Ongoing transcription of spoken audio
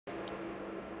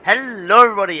Hello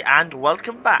everybody and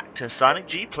welcome back to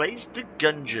Psyonicg Plays the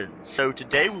Gungeon. So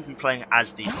today we'll be playing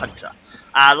as the Hunter.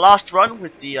 Last run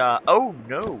with the, oh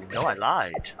no, I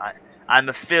lied. I'm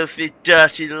a filthy,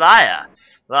 dirty liar.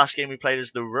 Last game we played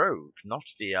as the Rogue, not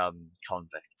the,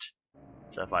 Convict.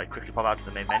 So if I quickly pop out to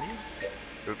the main menu,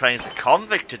 we're playing as the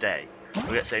Convict today.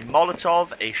 We get a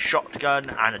Molotov, a shotgun,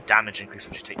 and a damage increase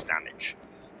which takes damage.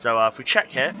 So if we check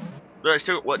here, we've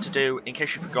still got work to do. In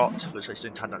case you forgot, looks like it's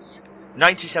doing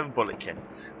 97 bullet kit.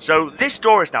 So this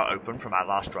door is now open from our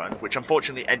last run, which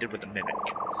unfortunately ended with a mimic.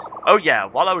 Oh yeah,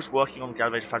 while I was working on the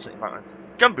elevator fascinating environment,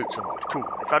 gun boots unlocked. Cool.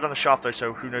 It fell down the shaft though,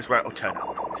 so who knows where it'll turn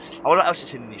up. I wonder what else is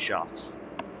hidden in these shafts.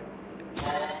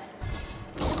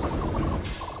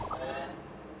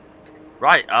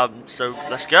 Right, so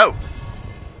let's go.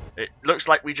 It looks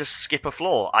like we just skip a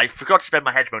floor. I forgot to spend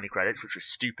my hegemony credits, which was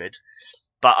stupid.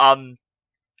 But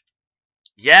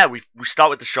yeah, we start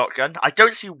with the shotgun. I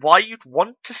don't see why you'd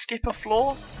want to skip a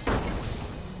floor.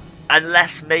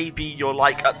 Unless maybe you're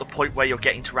like at the point where you're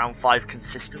getting to round 5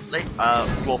 consistently.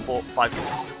 Floor 5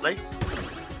 consistently.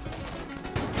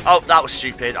 Oh, that was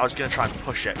stupid. I was going to try and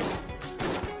push it.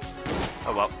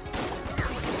 Oh well.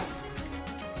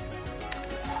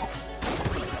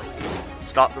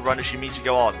 Start the run as you mean to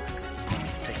go on.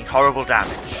 Taking horrible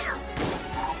damage.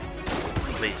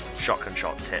 Please, shotgun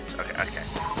shots hit. Okay.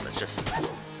 Let's just...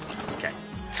 Okay.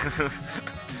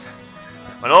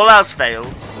 When all else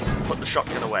fails, put the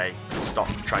shotgun away and stop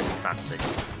trying to be fancy.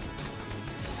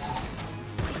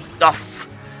 Oh.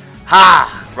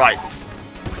 Ha! Right.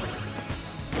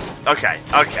 Okay.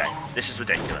 This is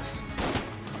ridiculous.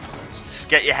 Just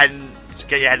get your head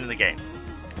in the game.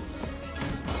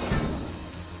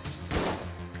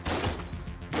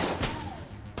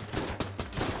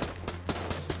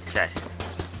 Okay.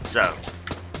 So,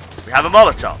 we have a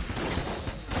Molotov.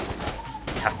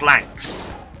 We have blanks.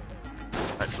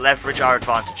 Let's leverage our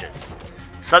advantages.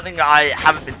 Something that I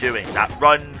haven't been doing. That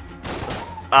run,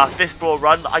 5th floor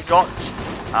run that I got,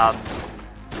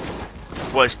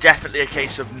 was definitely a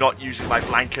case of not using my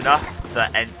blank enough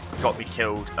that got me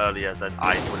killed earlier than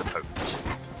I would have hoped.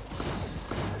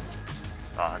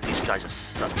 These guys are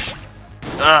such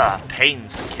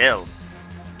pains to kill.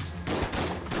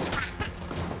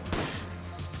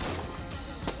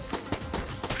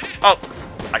 Oh!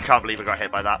 I can't believe I got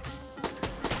hit by that.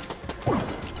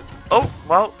 Oh,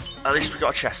 well, at least we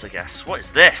got a chest, I guess. What is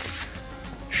this?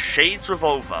 Shade's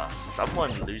revolver.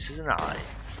 Someone loses an eye.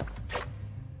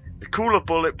 The Cooler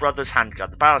Bullet Brothers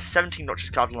handgun. The barrel has 17 notches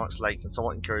carved along its length and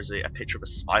somewhat curiously a picture of a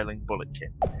smiling bullet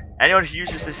kit. Anyone who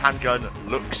uses this handgun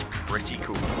looks pretty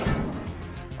cool.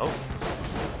 Oh.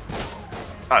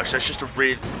 Oh, so it's just a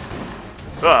real...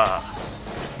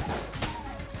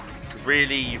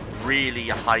 really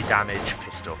high damage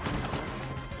pistol,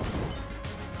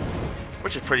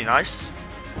 which is pretty nice.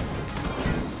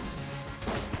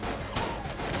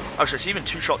 Oh, so it's even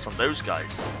 2 shots on those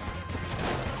guys.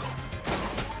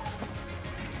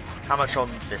 How much on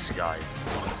this guy?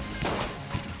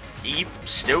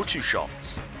 Still 2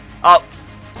 shots. Oh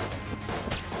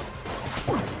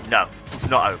no, it's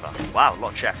not over. Wow, a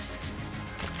lot of chests.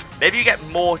 Maybe you get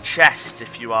more chests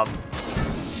if you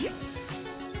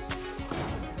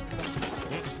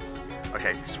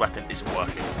Okay, this weapon isn't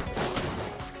working.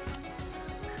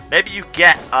 Maybe you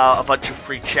get a bunch of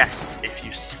free chests if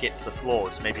you skip the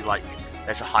floors. Maybe like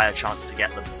there's a higher chance to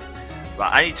get them.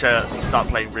 Right, I need to start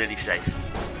playing really safe.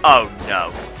 Oh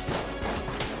no.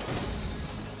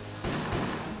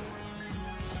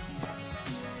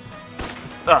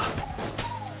 Ugh.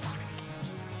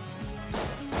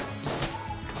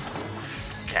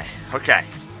 Okay.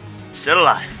 Still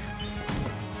alive.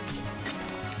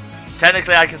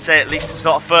 Technically, I can say at least it's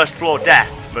not a 1st floor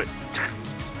death, but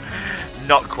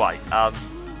not quite. I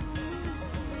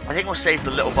think we'll save the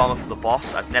little bomber for the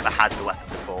boss. I've never had the weapon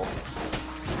before,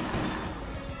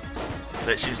 but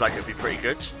it seems like it would be pretty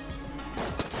good.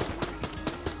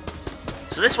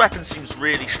 So this weapon seems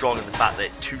really strong in the fact that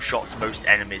it's 2 shots most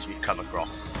enemies we've come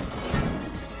across.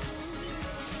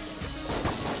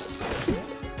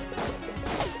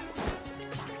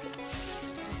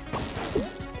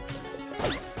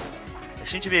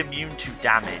 Seem to be immune to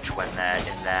damage when they're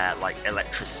in their like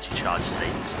electricity charge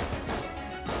states.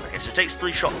 Okay, so it takes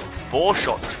 4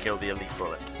 shots to kill the elite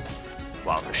bullets.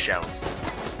 Wow, the shells.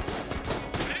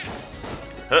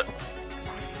 Huh.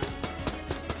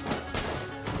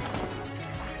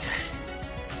 Okay.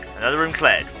 Another room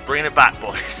cleared. Bringing it back,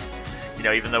 boys. You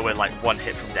know, even though we're like 1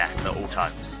 hit from death at all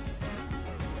times.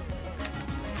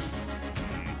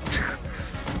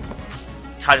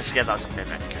 Kind of scared that was a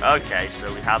mimic. Okay,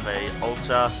 so we have a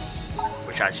altar,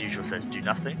 which as usual says do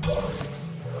nothing.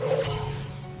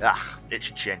 Ah,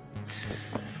 itchy chin.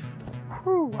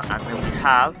 Whew. And then we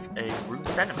have a room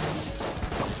of enemies.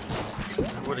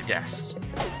 Who would have guessed?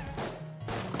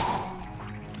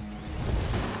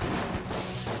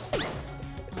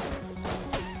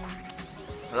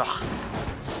 Ugh.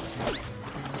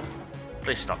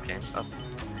 Please stop, game. Oh.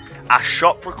 Our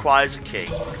shop requires a key.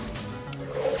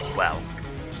 Well,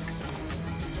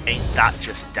 ain't that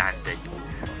just dandy?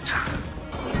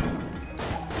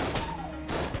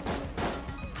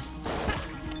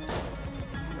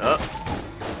 Oh.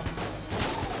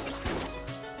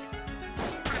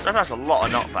 That has a lot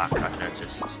of knockback, I've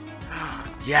noticed.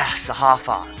 Yes, a half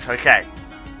heart. Okay.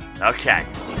 Okay.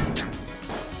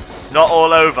 It's not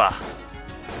all over.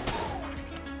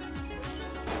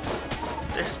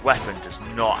 This weapon does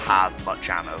not have much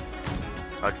ammo.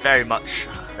 But very much.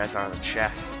 There's our other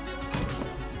chests.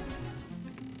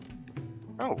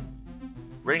 Oh.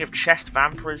 Ring of Chest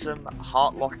Vampirism,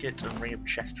 Heart Locket, and Ring of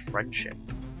Chest Friendship.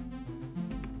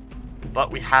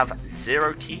 But we have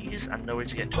 0 keys and no way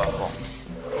to get into our boss.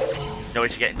 No way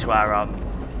to get into our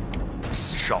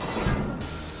shop. Oh,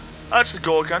 that's the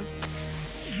Gorgon.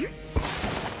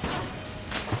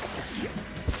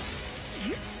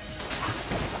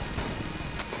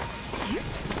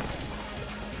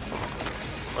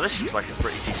 Well, this seems like a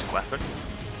pretty decent weapon.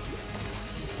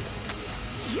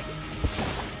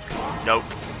 Nope.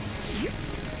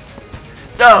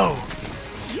 No!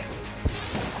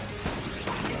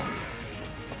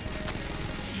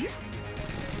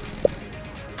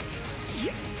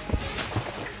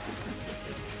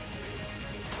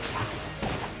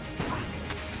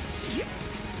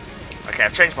 Okay,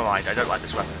 I've changed my mind. I don't like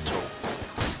this weapon at all.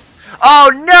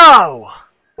 Oh no!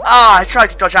 Ah, I tried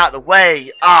to dodge out of the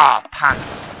way. Ah,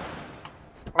 pants.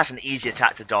 That's an easy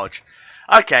attack to dodge.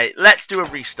 Okay, let's do a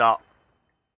restart.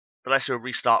 But let's do a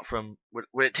restart from...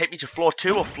 Will it take me to floor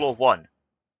 2 or floor 1?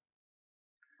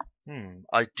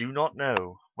 I do not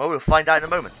know. Well, we'll find out in a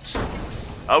moment.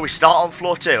 Oh, we start on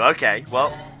floor 2. Okay,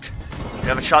 well, we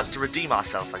have a chance to redeem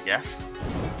ourselves, I guess.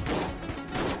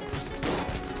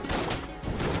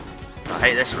 I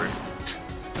hate this room.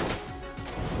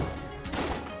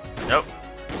 Nope.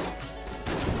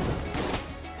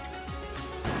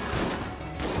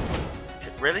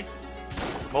 Really?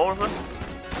 More of them?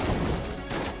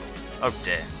 Oh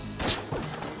dear.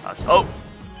 That's, oh!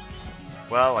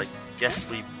 Well, I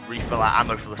guess we refill our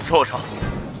ammo for the sword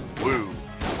off. Woo.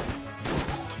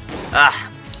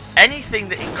 Ah. Anything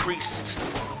that increased,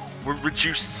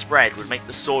 reduced spread would make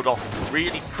the sword off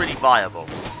really pretty viable.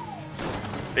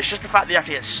 But it's just the fact that you have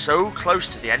to get so close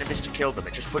to the enemies to kill them,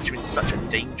 it just puts you in such a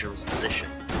dangerous position.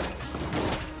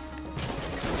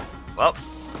 Well,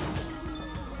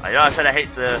 I know I said I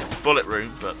hate the bullet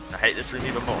room, but I hate this room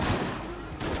even more.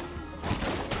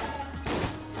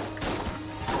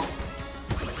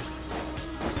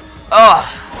 Ah!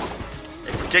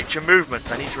 They predict your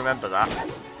movements, I need to remember that.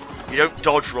 You don't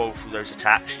dodge roll through those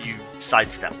attacks, you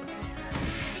sidestep them.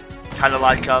 Kind of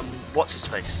like, what's his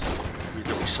face?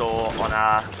 That we saw on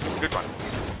our good one.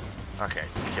 Okay,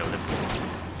 killed him.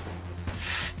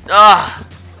 Ah!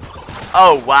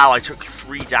 Oh wow, I took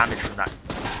 3 damage from that.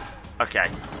 Okay.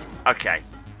 Okay.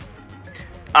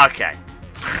 Okay.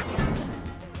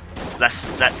 Let's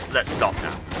stop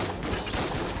now.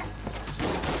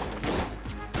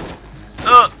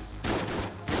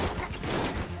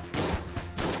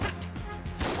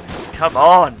 Come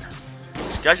on!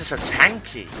 These guys are so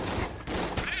tanky.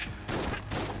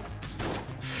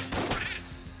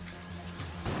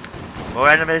 More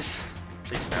enemies?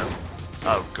 Please no.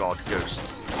 Oh god,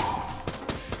 ghosts.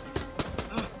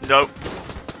 Nope.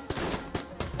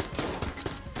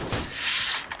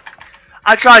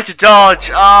 I tried to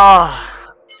dodge!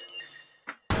 Ah!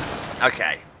 Oh.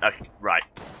 Okay, right.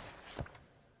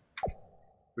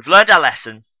 We've learned our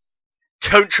lesson.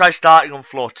 Don't try starting on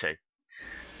floor 2. So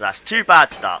that's 2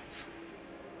 bad starts.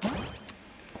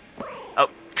 Oh.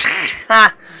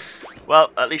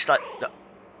 Well, at least I...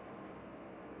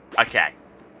 Okay.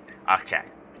 Okay.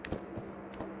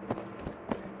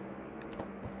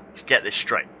 Let's get this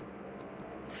straight.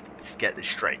 Let's get this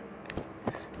straight.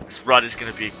 This run is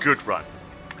going to be a good run.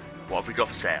 What have we got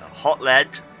for sale? Hot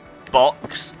lead,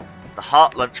 box, the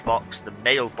heart lunchbox, the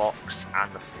mailbox,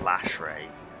 and the flash ray.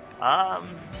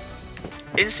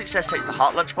 Instinct says take the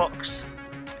heart lunchbox.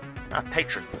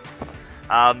 Patron.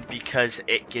 Because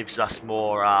it gives us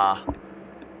more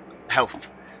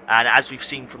health. And as we've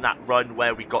seen from that run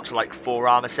where we got to like 4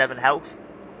 armor, 7 health,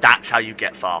 that's how you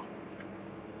get far.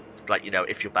 Like, you know,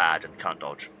 if you're bad and can't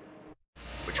dodge.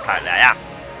 Which apparently I am.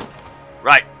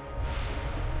 Right.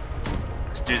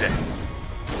 Let's do this.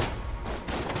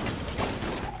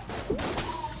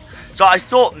 So I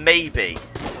thought maybe...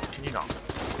 Can you not?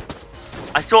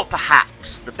 I thought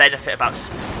perhaps the benefit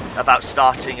about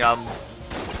starting on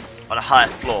a higher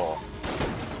floor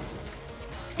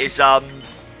is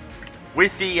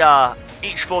with the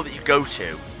each floor that you go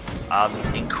to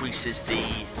increases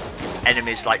the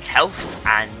enemies like health,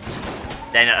 and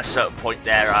then at a certain point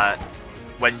there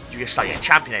when you start getting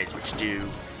championades which do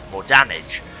more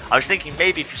damage. I was thinking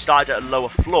maybe if you started at a lower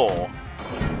floor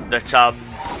that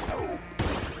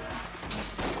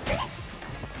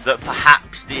that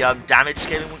perhaps the damage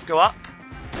scaling would go up.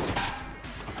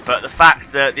 But the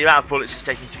fact that the amount of bullets it's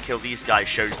taking to kill these guys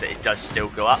shows that it does still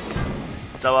go up.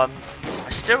 So I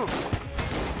still...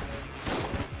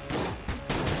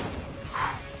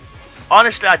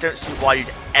 Honestly, I don't see why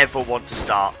you'd ever want to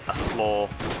start a floor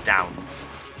down.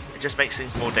 It just makes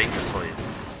things more dangerous for you.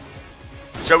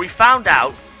 So we found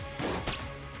out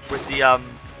with the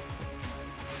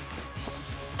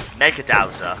Mega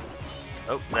Dowser,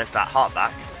 oh, there's that heart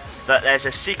back, that there's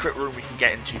a secret room we can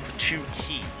get into for 2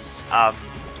 keys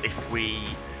if we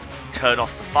turn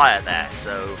off the fire there.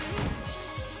 So,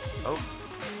 oh,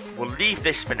 we'll leave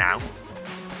this for now.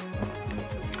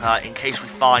 In case we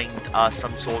find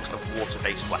some sort of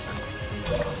water-based weapon,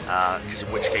 because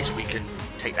in which case we can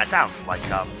take that down. Like,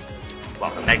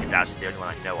 well, the Mega Dash is the only one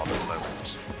I know of at the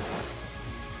moment.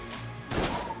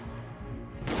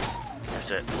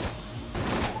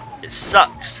 It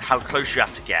sucks how close you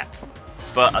have to get,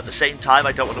 but at the same time,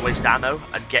 I don't want to waste ammo,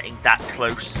 and getting that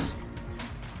close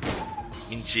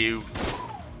means you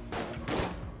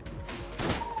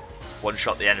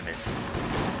one-shot the enemies.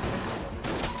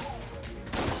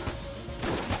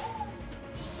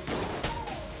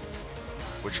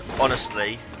 Which,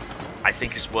 honestly, I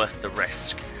think is worth the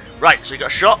risk. Right, so we got a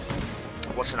shot.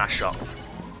 What's in our shop?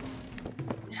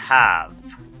 We have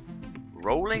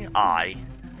Rolling Eye,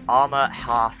 Armor,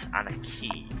 Hearth, and a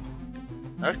Key.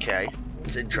 Okay,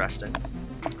 that's interesting.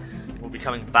 We'll be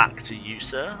coming back to you,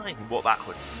 sir. I can walk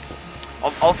backwards.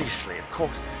 Obviously, of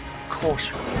course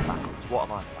you can walk backwards. What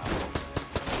am I about?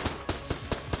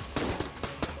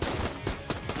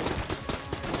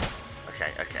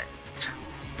 Okay.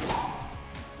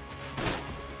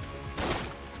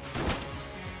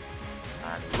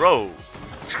 And roll.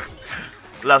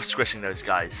 Love squishing those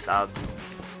guys. I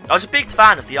was a big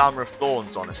fan of the Armor of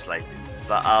Thorns, honestly,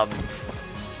 but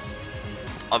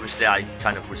obviously I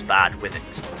kind of was bad with it.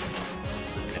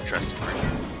 It's an interesting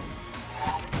thing.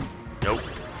 Nope.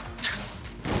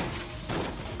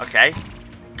 Okay.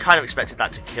 Kind of expected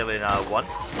that to kill in one.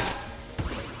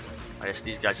 I guess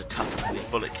these guys are tougher than the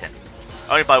bullet kit.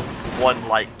 Only by one,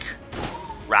 like,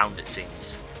 round it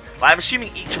seems. But I'm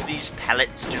assuming each of these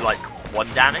pellets do like 1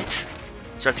 damage.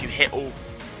 So if you hit all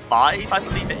 5, I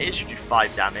believe it is, you do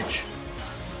 5 damage.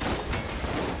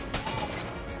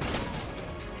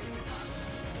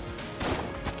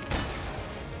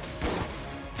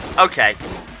 Okay.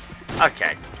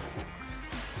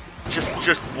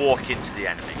 Just walk into the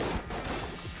enemy.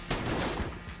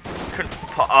 Couldn't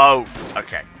put. Oh,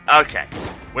 okay.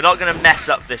 We're not gonna mess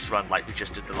up this run like we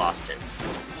just did the last 2.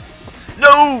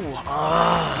 No!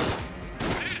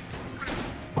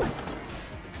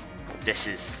 This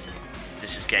is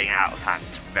getting out of hand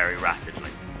very rapidly.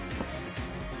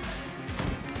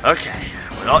 Okay,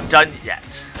 we're not done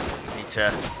yet. We need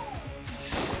to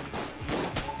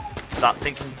start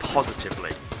thinking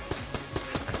positively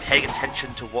and paying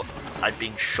attention to what I'm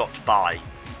being shot by.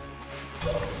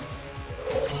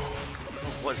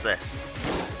 What is this?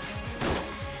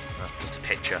 Oh, just a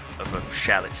picture of a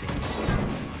shell, it seems.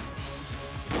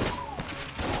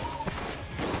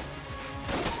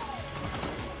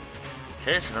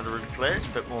 Okay, it's another room cleared, a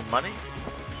bit more money.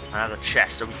 Another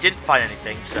chest, so we didn't find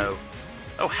anything, so...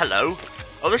 Oh, hello!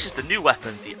 Oh, this is the new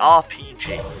weapon, the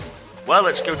RPG. Well,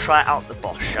 let's go try out the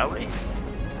boss, shall we?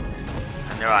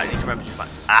 And there, I need to remember to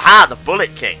find... Aha! The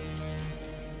Bullet King!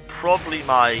 Probably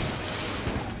my...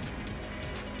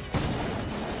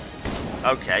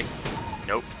 Okay.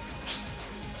 Nope.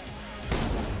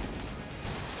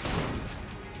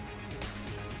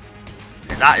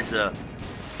 Okay, that is a...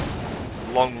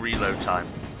 long reload time.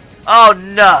 Oh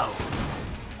no!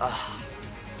 Ugh.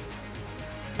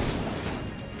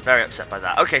 Very upset by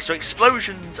that. Okay, so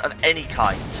explosions of any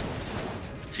kind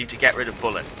seem to get rid of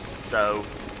bullets. So,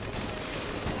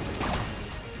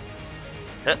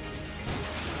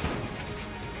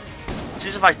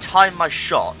 seems if I time my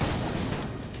shots.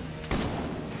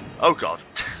 Oh god!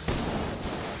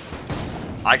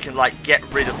 I can like get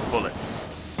rid of the bullets.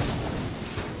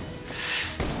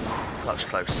 That was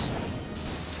close.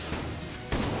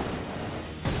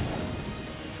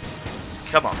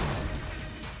 Come on.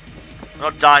 I'm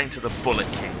not dying to the Bullet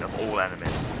King of all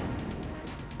enemies.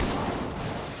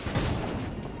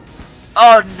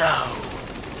 Oh no!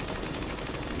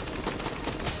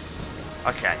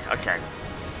 Okay, okay.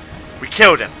 We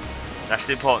killed him. That's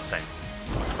the important thing.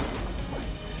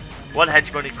 1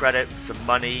 hegemony credit, some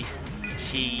money,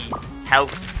 key,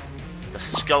 health, the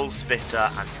skull spitter,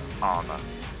 and some armor.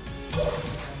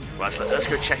 Right, so let's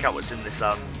go check out what's in this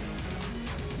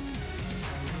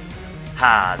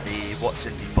what's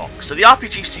in the box. So the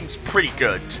RPG seems pretty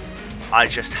good. I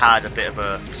just had a bit of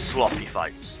a sloppy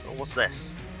fight. Oh, what's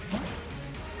this?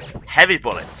 Heavy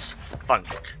bullets. Funk.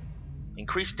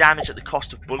 Increased damage at the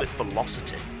cost of bullet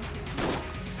velocity.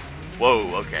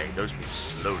 Whoa, okay, those move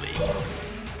slowly.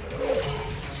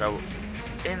 So,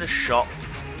 in the shop,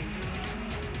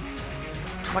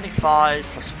 25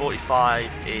 plus 45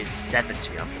 is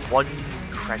 70. I'm 1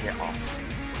 credit off.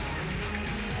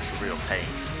 That's a real pain.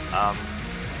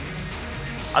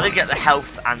 I think get the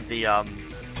health and the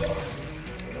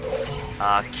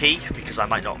key, because I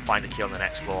might not find a key on the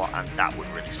next floor, and that would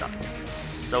really suck.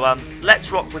 So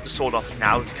let's rock with the sword off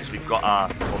now, because we've got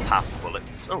more powerful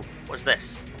bullets. Oh, what's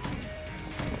this?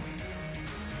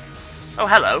 Oh,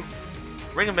 hello.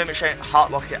 Ring of Mimic Chain,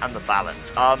 Heart Locket, and the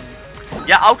Balance.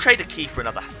 Yeah, I'll trade a key for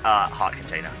another heart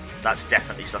container. That's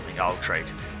definitely something I'll trade.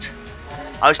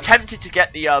 I was tempted to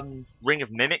get the Ring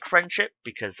of Mimic Friendship,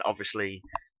 because obviously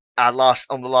on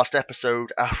the last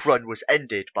episode our run was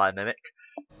ended by a Mimic.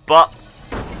 But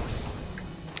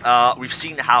we've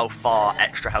seen how far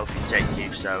extra health can take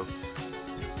you, so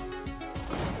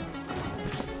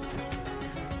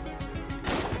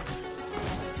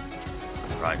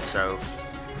right, so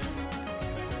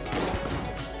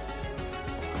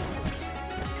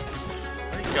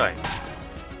where are you going?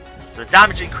 So the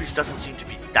damage increase doesn't seem to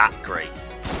be that great.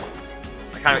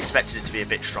 I kind of expected it to be a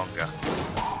bit stronger.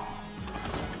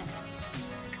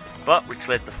 But we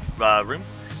cleared the room.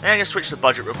 And I'm going to switch to the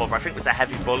budget revolver. I think with the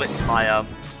heavy bullets, my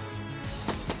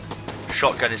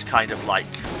shotgun is kind of like,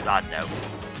 I don't know,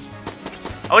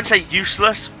 I wouldn't say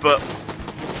useless, but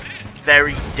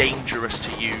very dangerous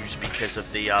to use because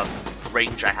of the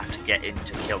range I have to get in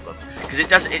to kill them.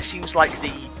 Because it seems like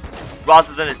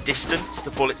rather than a distance,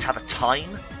 the bullets have a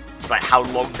time. It's like how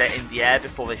long they're in the air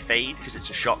before they fade, because it's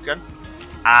a shotgun.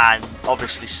 And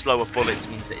obviously slower bullets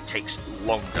means that it takes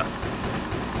longer.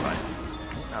 Right.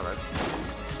 Hello.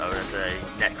 Oh, there's a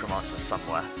necromancer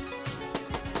somewhere.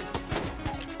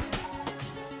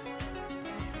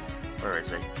 Where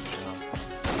is he?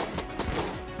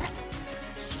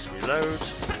 Let's just reload.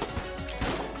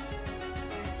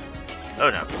 Oh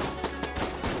no.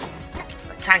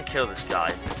 I can kill this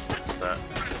guy, but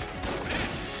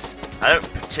I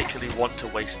don't particularly want to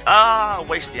waste the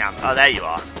ammo. Oh, there you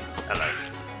are. Hello.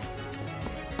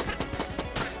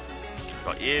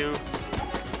 Got you.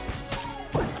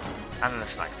 And then a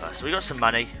sniper. So we got some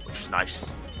money, which is nice.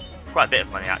 Quite a bit of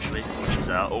money actually, which is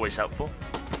always helpful.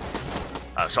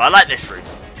 So I like this route,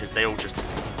 because I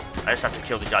just have to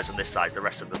kill the guys on this side, the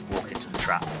rest of them walk into the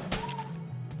trap.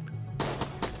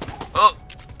 Oh!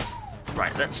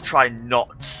 Right, let's try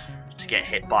not to get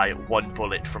hit by 1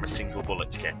 bullet from a single bullet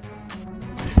kit.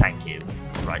 Thank you.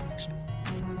 Right.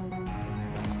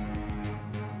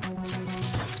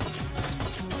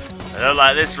 I don't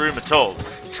like this room at all.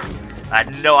 I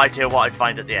had no idea what I'd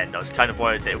find at the end. I was kind of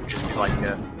worried that it would just be like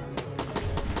a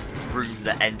room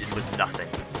that ended with nothing.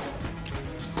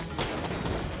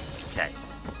 Okay.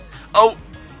 Oh!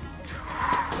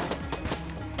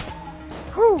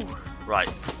 Whew! Right.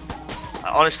 I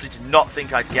honestly did not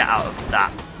think I'd get out of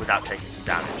that without taking some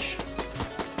damage.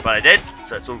 But I did,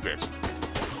 so it's all good.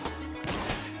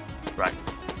 Right.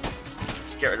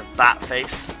 Let's get rid of Bat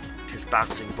Face, because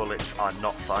bouncing bullets are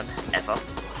not fun, ever.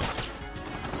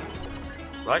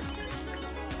 Right,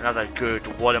 another good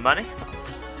wad of money.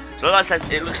 So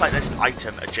it looks like there's an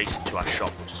item adjacent to our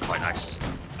shop, which is quite nice.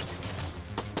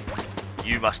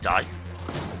 You must die.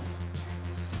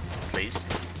 Please.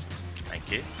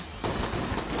 Thank you.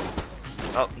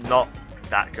 Oh, not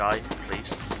that guy,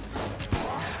 please.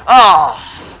 Ah!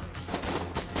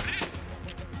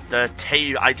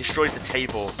 I destroyed the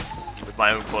table with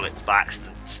my own bullets by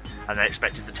accident, and I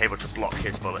expected the table to block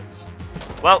his bullets.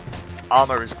 Well,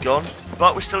 armor is gone,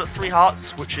 but we're still at 3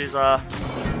 hearts, which is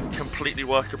completely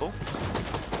workable.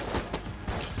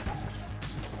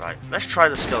 Right, let's try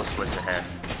the skull splitter here.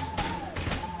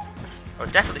 Oh,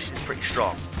 it definitely seems pretty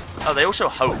strong. Oh, they also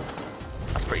hope.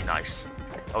 That's pretty nice.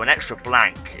 Oh, an extra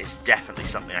blank is definitely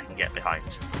something I can get behind.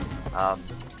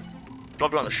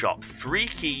 Probably on the shop. 3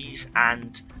 keys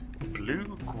and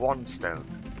blue guanstone.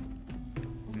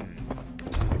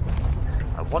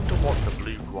 I wonder what the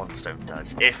blue guanstone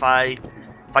does. If I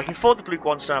can afford the blue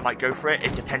guanstone, I might go for it.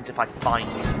 It depends if I find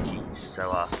some keys.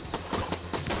 So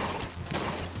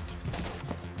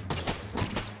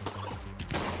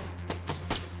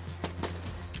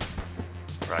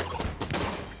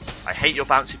hate your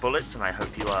bouncy bullets, and I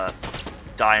hope you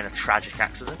die in a tragic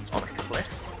accident on a cliff.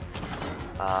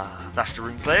 That's the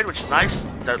room cleared, which is nice.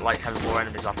 Don't like having more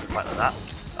enemies after a fight like that.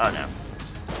 Oh no.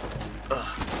 Ugh.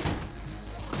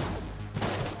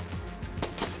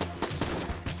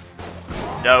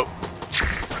 No.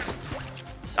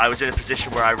 I was in a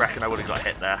position where I reckon I would have got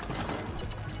hit there.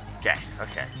 Okay,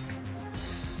 okay.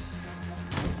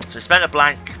 So spent a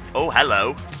blank. Oh,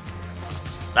 hello.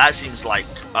 That seems like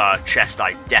a chest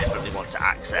I definitely want to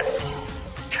access.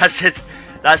 That's it.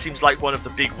 That seems like one of the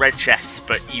big red chests,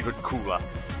 but even cooler.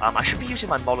 I should be using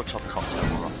my Molotov cocktail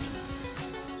more often.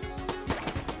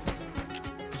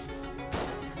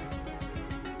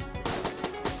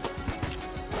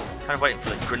 Kind of waiting for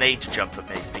the grenade to jump at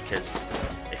me, because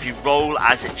if you roll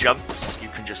as it jumps, you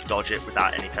can just dodge it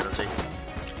without any penalty.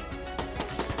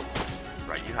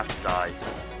 Right, you have to die.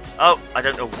 Oh, I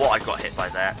don't know what I got hit by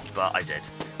there, but I did.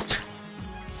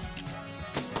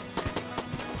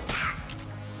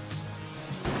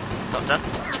 Not done?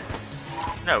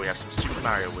 No, we have some Super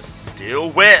Mario Wizards to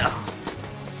deal with.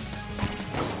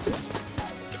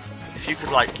 If you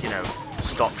could, like, you know,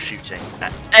 stop shooting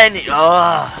at any.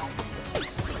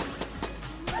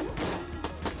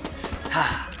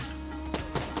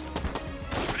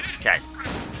 Okay.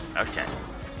 Okay.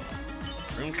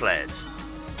 Room cleared.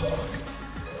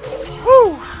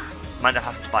 Whew! Might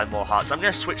have to buy more hearts. I'm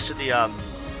going to switch to the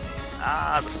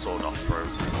sword off for room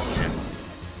 1, 2.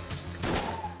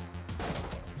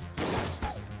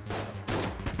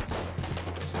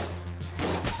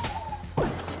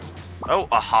 Oh,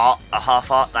 a heart, a half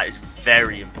heart, that is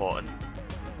very important.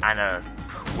 And a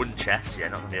wooden chest, yeah,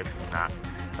 not going to be opening that.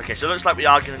 Okay, so it looks like we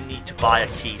are going to need to buy a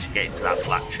key to get into that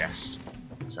black chest.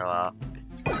 So,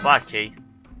 buy a key.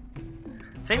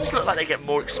 Things look like they get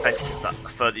more expensive the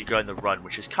further you go in the run,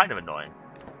 which is kind of annoying.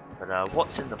 But,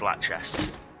 what's in the black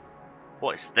chest?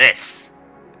 What is this?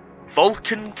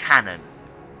 Vulcan Cannon.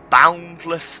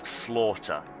 Boundless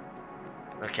Slaughter.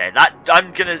 Okay, that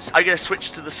I'm gonna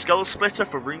switch to the Skull Splitter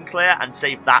for room clear and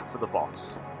save that for the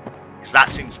boss, because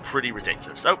that seems pretty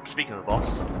ridiculous. Oh, speaking of the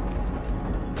boss,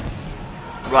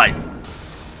 right,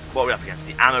 what are we up against?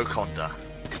 The Anaconda.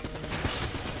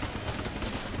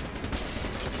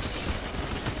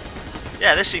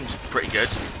 Yeah, this seems pretty good.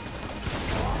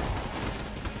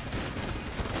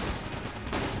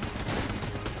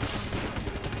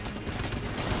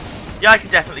 Yeah, I can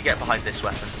definitely get behind this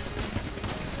weapon.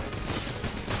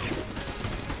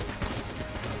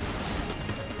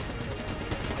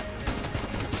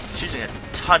 Using a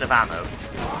ton of ammo.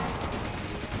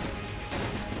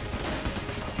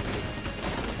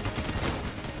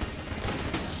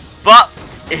 But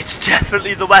it's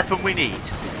definitely the weapon we need.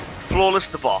 Flawless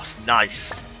the boss,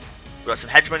 nice. We got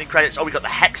some hegemony credits. Oh, we got the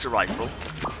Hexa rifle,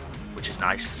 which is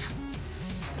nice.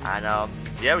 And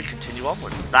yeah, we continue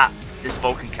onwards. This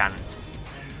Vulcan cannon's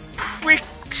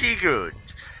pretty good.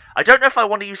 I don't know if I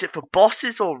want to use it for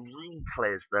bosses or room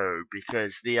clears though,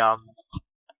 because the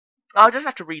oh, it doesn't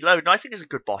have to reload. No, I think it's a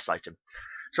good boss item.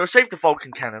 So I'll save the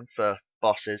Vulcan Cannon for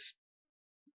bosses.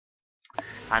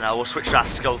 And I will switch to our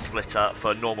Skull Splitter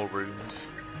for normal rooms.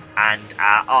 And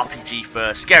our RPG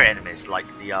for scary enemies, like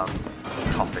the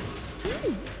coffins.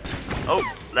 Oh,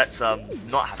 let's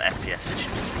not have FPS issues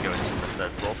as we go into the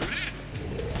third floor, please.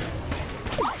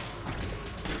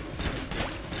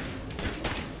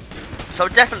 So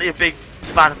I'm definitely a big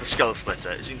fan of the Skull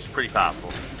Splitter. It seems pretty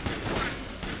powerful.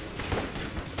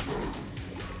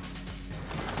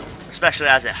 Especially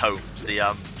as it homes, the you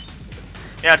know,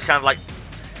 to kind of like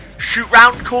shoot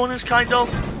round corners, kind of,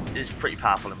 is pretty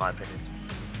powerful in my opinion.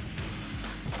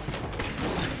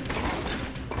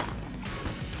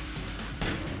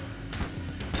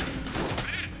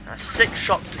 6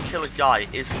 shots to kill a guy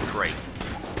isn't great.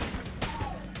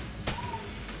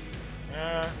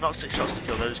 Not 6 shots to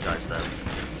kill those guys though,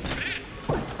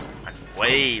 and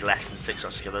way less than 6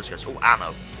 shots to kill those guys. Oh,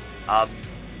 ammo.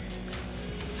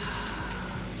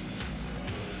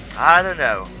 I don't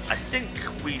know. I think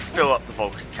we fill up the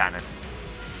Vulcan Cannon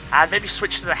and maybe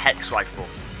switch to the Hex Rifle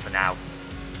for now.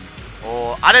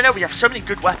 Or I don't know. We have so many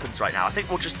good weapons right now. I think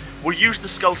we'll use the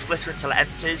Skull Splitter until it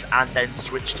empties, and then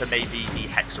switch to maybe the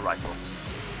Hexa Rifle.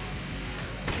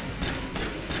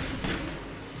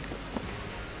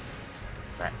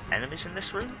 Are there enemies in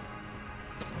this room?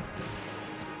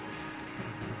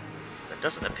 There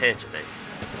doesn't appear to be.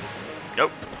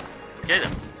 Nope. Get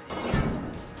them.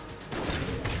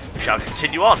 Shall we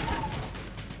continue on?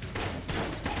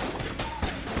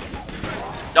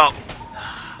 Oh.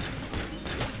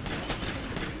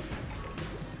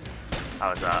 That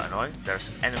was annoying. There are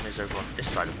some enemies over on this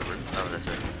side of the room. Oh, there's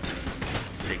a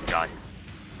big guy.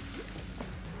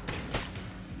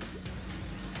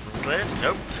 cleared?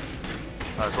 Nope.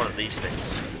 Oh, it's one of these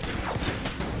things.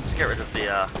 Let's get rid of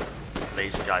the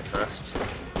laser guy first.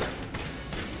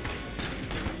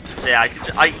 So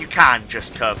yeah, you can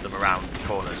just curve them around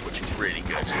corners, which is really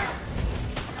good.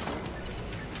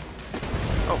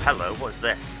 Oh, hello, what is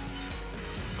this?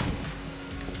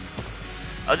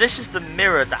 Oh, this is the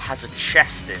mirror that has a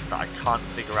chest in that I can't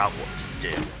figure out what to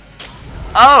do.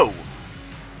 Oh!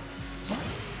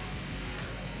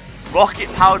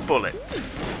 Rocket-powered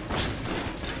bullets.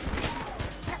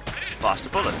 Faster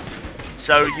bullets.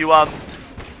 So you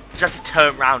just have to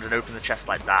turn around and open the chest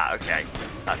like that. Okay,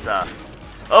 that's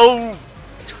oh!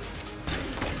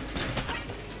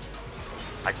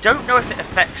 I don't know if it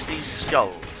affects these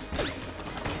skulls.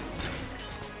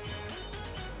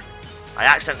 I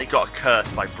accidentally got a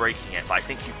curse by breaking it, but I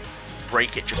think you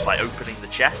break it just by opening the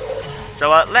chest. So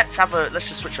let's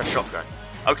just switch our shotgun.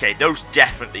 Okay, those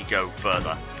definitely go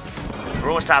further. We're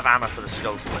almost out of ammo for the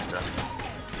skull splitter.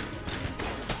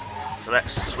 So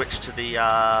let's switch to the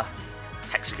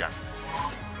hexagon.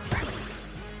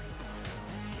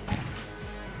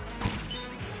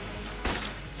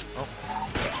 Oh.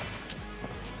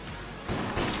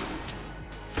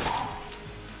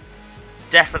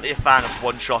 Definitely a fan of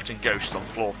one-shotting ghosts on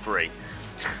floor 3.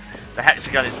 The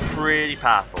hexagon is pretty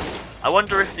powerful. I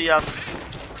wonder if the oh.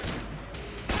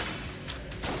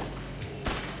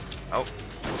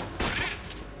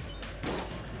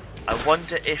 I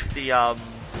wonder if the oh,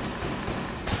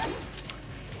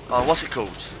 what's it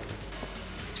called?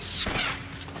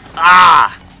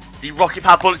 Ah! The rocket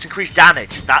powered bullets increase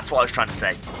damage. That's what I was trying to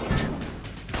say.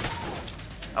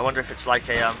 I wonder if it's like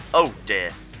a oh dear.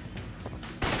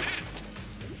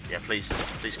 Yeah, please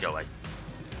go away.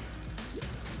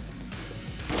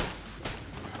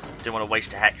 Didn't want to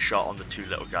waste a hex shot on the two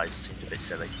little guys. Seemed a bit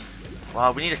silly.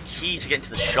 Wow, we need a key to get into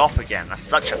the shop again. That's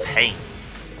such a pain.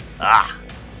 Ah.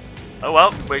 Oh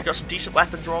well, we've got some decent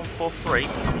weapons on floor 3,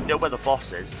 and we know where the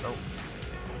boss is, so...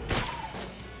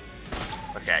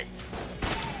 Okay.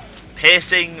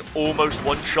 Piercing, almost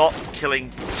one shot,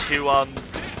 killing 2, Oh,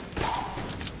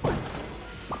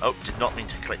 did not mean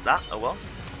to click that, oh well.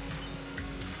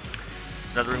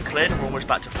 There's another room cleared, and we're almost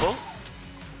back to full.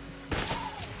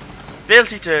 The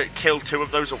ability to kill 2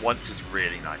 of those at once is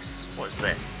really nice. What is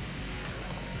this?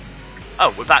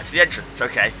 Oh, we're back to the entrance,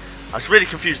 okay. I was really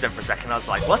confused then for a second. I was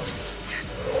like, what?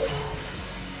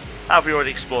 How have we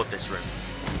already explored this room?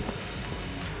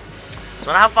 So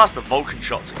I wonder how fast the Vulcan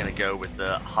shots are going to go with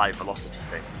the high velocity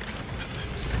thing.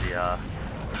 This is the,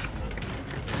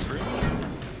 this room.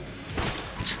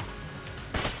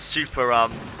 Super,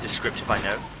 descriptive, I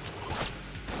know.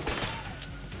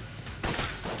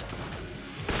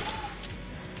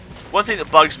 One thing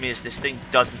that bugs me is this thing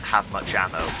doesn't have much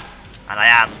ammo. And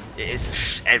it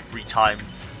is every time.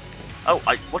 Oh,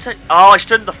 I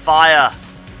stunned the fire.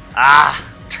 Ah.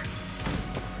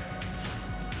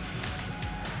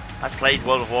 I've played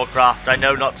World of Warcraft. I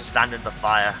know not to stand in the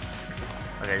fire.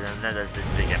 Okay, then there's this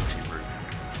big empty room.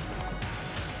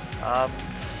 I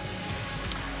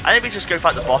think we just go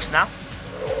fight the boss now.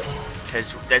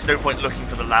 Because there's no point looking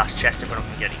for the last chest if we're not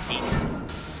going to get any heat.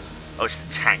 Oh, it's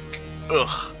the tank.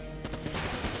 Ugh.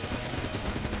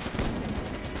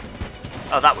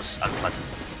 Oh, that was unpleasant.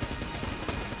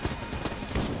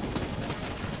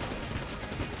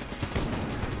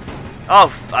 Oh,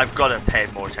 I've got to pay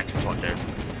more attention to what I'm doing.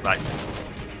 Right.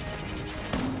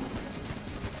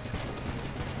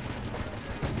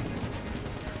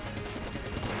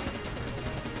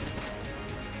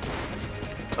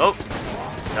 Oh.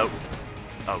 Nope.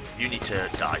 Oh, you need to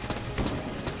die.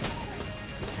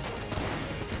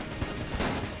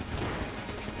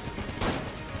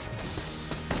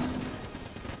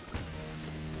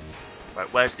 Right,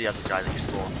 where's the other guy that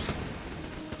spawned?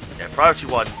 Yeah, priority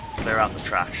 1, clear out the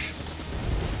trash.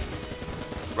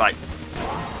 Right.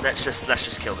 Let's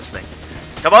just kill this thing.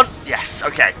 Come on! Yes,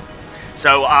 okay.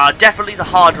 So definitely the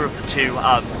harder of the 2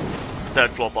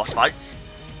 third floor boss fights.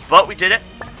 But we did it.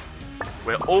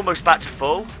 We're almost back to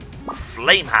full.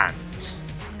 Flame Hand.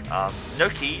 No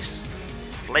keys.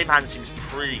 Flame Hand seems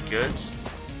pretty good.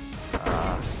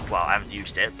 Well, I haven't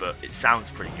used it, but it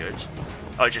sounds pretty good.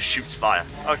 Oh, it just shoots fire.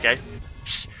 Okay.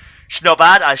 Not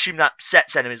bad. I assume that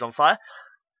sets enemies on fire.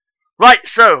 Right,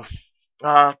 so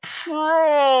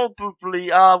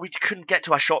probably we couldn't get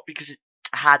to our shop because it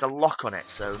had a lock on it,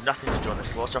 so nothing to do on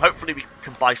this floor. So hopefully we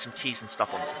can buy some keys and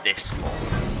stuff on this floor.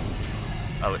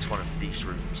 Oh, it's one of these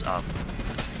rooms. I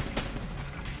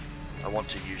want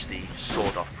to use the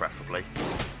sword off preferably.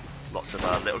 Lots of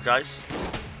little guys.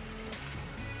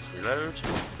 Let's reload.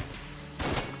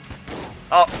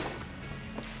 Oh.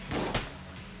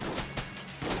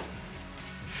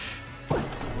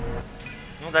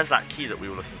 Well, there's that key that we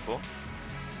were looking for.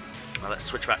 Now let's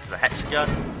switch back to the hexagon.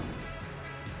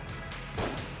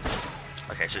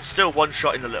 Okay, so it's still one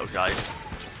shot in the little guys.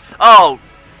 Oh!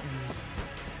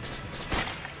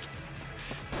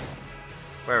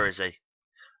 Where is he?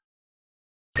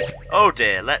 Oh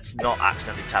dear, let's not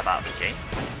accidentally tab out of the game.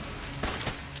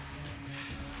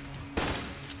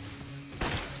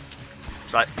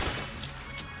 It's like,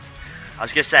 I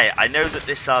was gonna say, I know that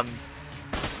this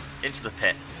into the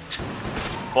pit.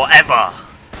 Forever!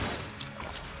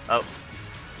 Oh.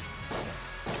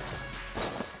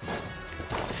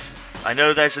 I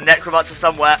know there's a necromancer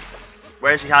somewhere.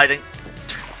 Where is he hiding?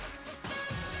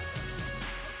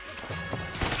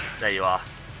 There you are.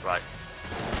 Right.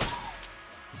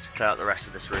 Let's clear out the rest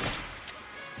of this room.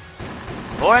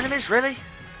 More enemies, really?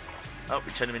 Oh,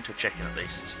 we turned him into a chicken at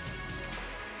least.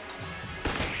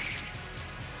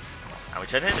 And we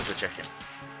turned him into a chicken.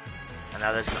 And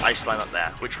now there's an ice slime up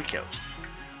there, which we killed.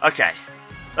 Okay.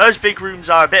 Those big rooms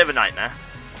are a bit of a nightmare.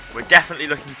 We're definitely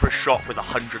looking for a shot with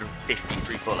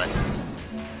 153 bullets.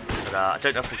 But I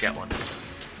don't know if we'll get one.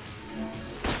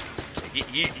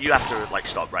 You have to like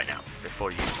stop right now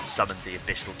before you summon the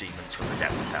abyssal demons from the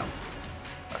depths of hell.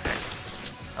 Okay.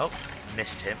 Oh,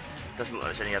 missed him. Doesn't look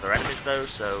like there's any other enemies though,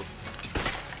 so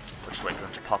we'll just wait for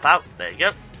them to pop out. There you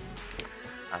go.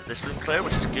 Has this room clear,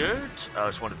 which is good. Oh,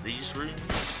 it's one of these rooms,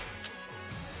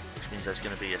 which means there's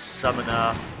going to be a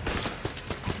summoner.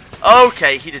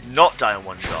 Okay, he did not die in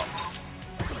one shot.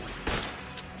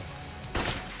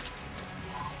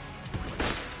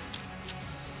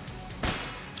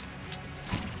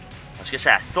 I was gonna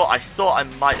say I thought I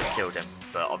might have killed him,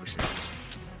 but obviously not.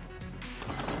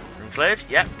 Room cleared?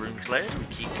 Yep, room cleared. We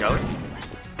keep going.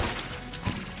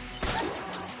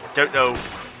 Don't know.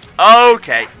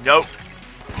 Okay, nope.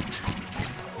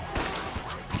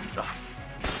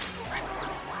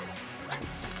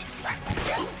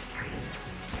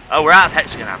 Oh, we're out of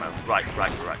hexagon ammo. Right.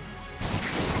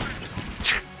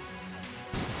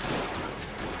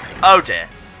 Oh dear.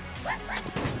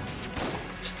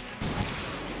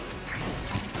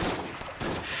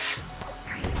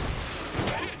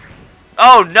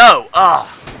 Oh no! Ah,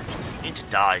 you need to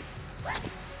die.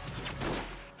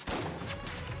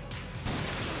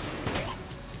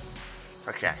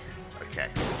 Okay.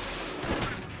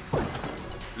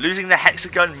 Losing the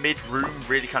hexagon mid-room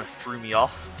really kind of threw me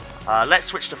off. Let's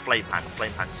switch to flame hand.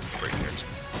 Flame hand seems pretty good.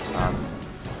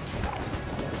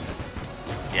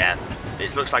 Yeah,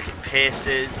 it looks like it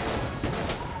pierces,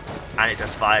 and it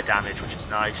does fire damage, which is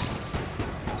nice.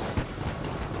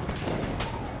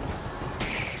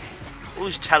 All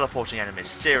these teleporting enemies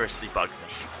seriously bug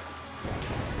me.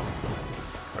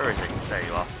 Where is he? There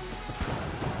you are.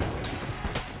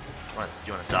 Do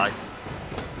you want to die?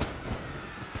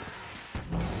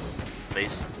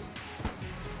 Please.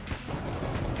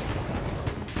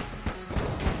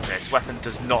 Okay, this weapon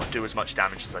does not do as much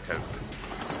damage as I'd hoped.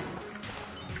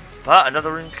 But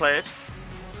another room cleared.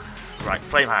 Right,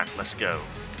 flame hand, let's go.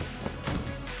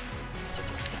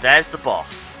 There's the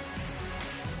boss.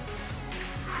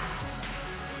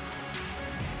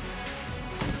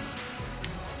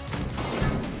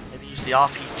 Maybe use the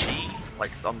RPG,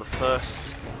 like on the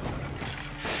first.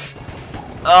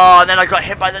 Oh, and then I got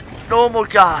hit by the normal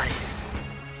guy.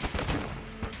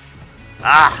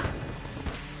 Ah.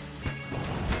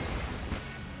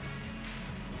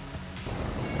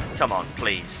 Come on,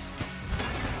 please.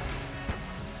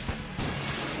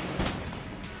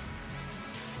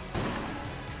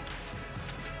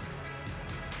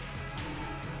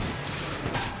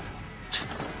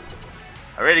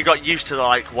 I really got used to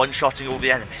like one-shotting all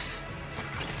the enemies.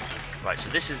 Right, so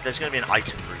there's going to be an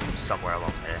item room somewhere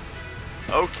along here.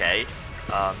 Okay.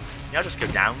 Yeah, I'll just go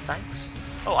down, thanks.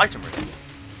 Oh, item room.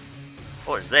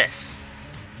 What is this?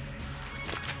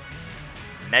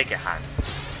 Mega hand.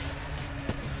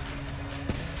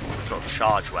 Sort of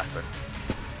charge weapon.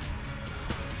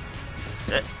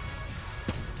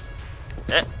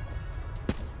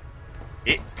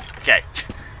 Okay,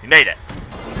 we made it.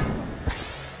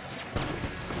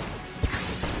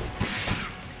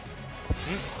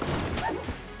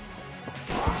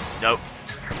 Nope.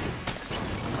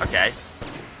 Okay.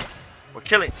 We're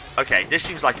killing. Okay, this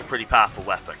seems like a pretty powerful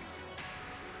weapon.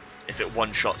 If it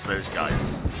one-shots those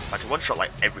guys. In fact, it one-shot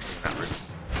like everything in that room.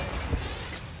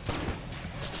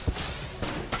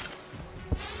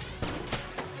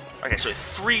 Okay, so it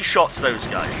 3-shots those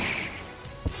guys.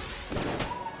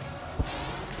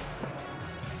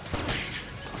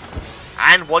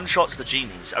 And 1-shots the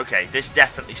genies. Okay, this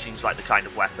definitely seems like the kind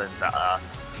of weapon that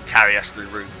can carry us through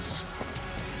rooms.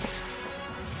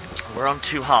 We're on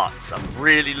 2 hearts. I'm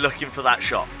really looking for that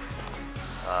shot.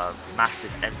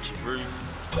 Massive empty room.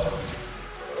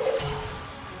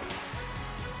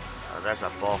 There's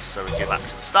our boss, so we go back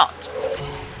to the start.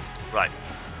 Right.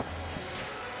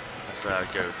 Let's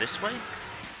go this way.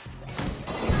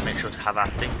 Make sure to have our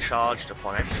thing charged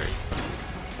upon entry.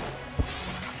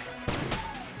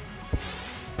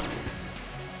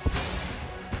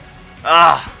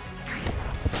 Ah!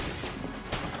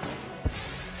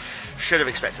 Should have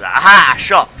expected that. Aha!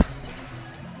 Shop!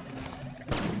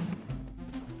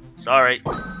 Sorry.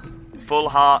 Full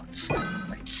heart,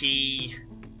 a key,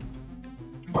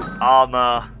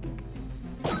 armor,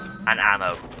 and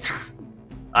ammo.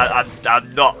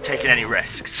 I'm not taking any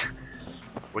risks.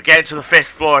 We're getting to the 5th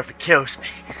floor if it kills me,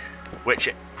 which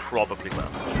it probably will.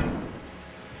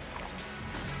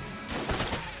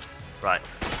 Right,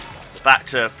 back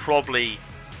to probably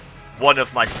one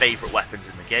of my favourite weapons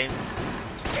in the game.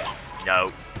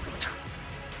 No.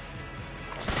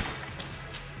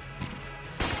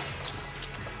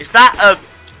 Is that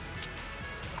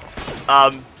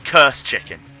cursed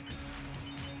chicken?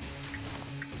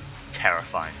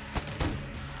 Terrifying.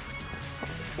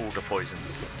 All the poison.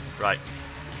 Right.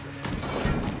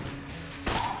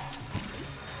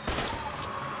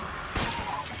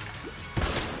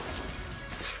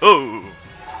 Ooh.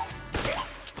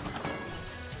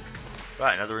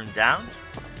 Right, another room down.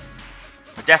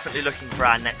 We're definitely looking for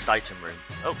our next item room.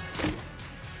 Oh.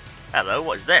 Hello,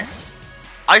 what is this?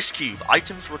 Ice cube.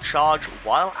 Items recharge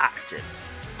while active.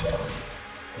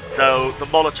 So the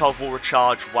Molotov will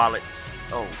recharge while it's...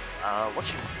 Oh, what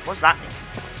does that mean?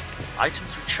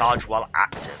 Items recharge while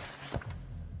active.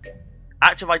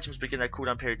 Active items begin their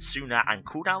cooldown period sooner and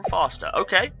cooldown faster.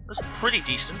 Okay, that's pretty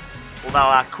decent. Although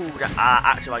our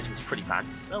active item is pretty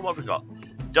pants. Oh, what have we got?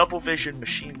 Double vision,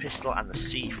 machine pistol, and the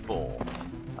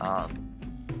C4.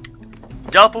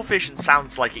 Double vision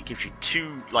sounds like it gives you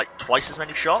twice as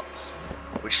many shots,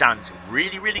 which sounds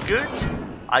really, really good.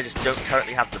 I just don't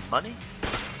currently have the money.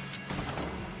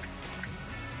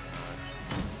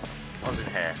 What's in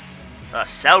here?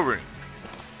 Cell room.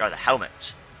 Got the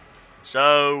helmet.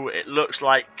 So it looks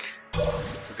like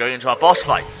we're going into our boss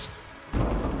fight.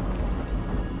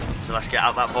 So let's get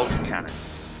out that Vulcan cannon.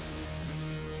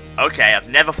 Okay, I've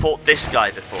never fought this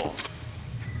guy before.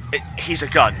 He's a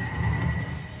gun.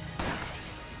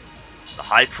 The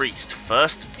High Priest,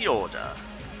 first of the Order.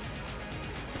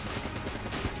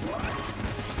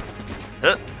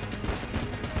 Huh.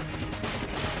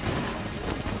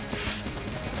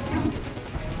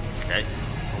 Okay,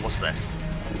 well, what's this?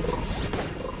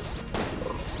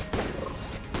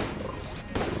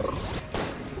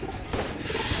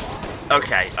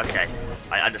 Okay, okay.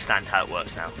 I understand how it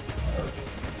works now.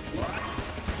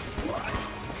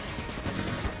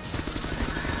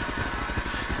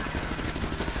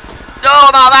 No,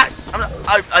 no,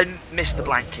 I missed the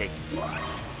blank kick.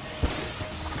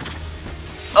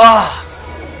 Ah.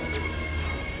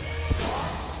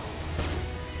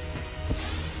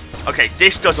 Okay,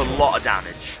 this does a lot of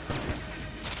damage.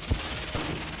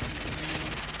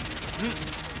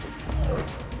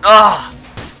 Ah.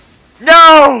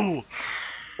 No!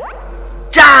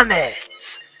 Damn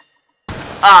it!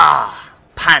 Ah,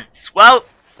 pants. Well,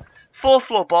 4th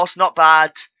floor boss, not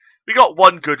bad. We got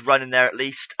one good run in there at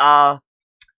least. That'll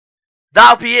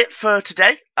be it for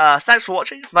today. Thanks for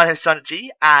watching. My name's Psyonicg,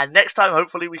 and next time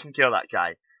hopefully we can kill that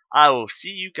guy. I will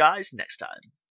see you guys next time.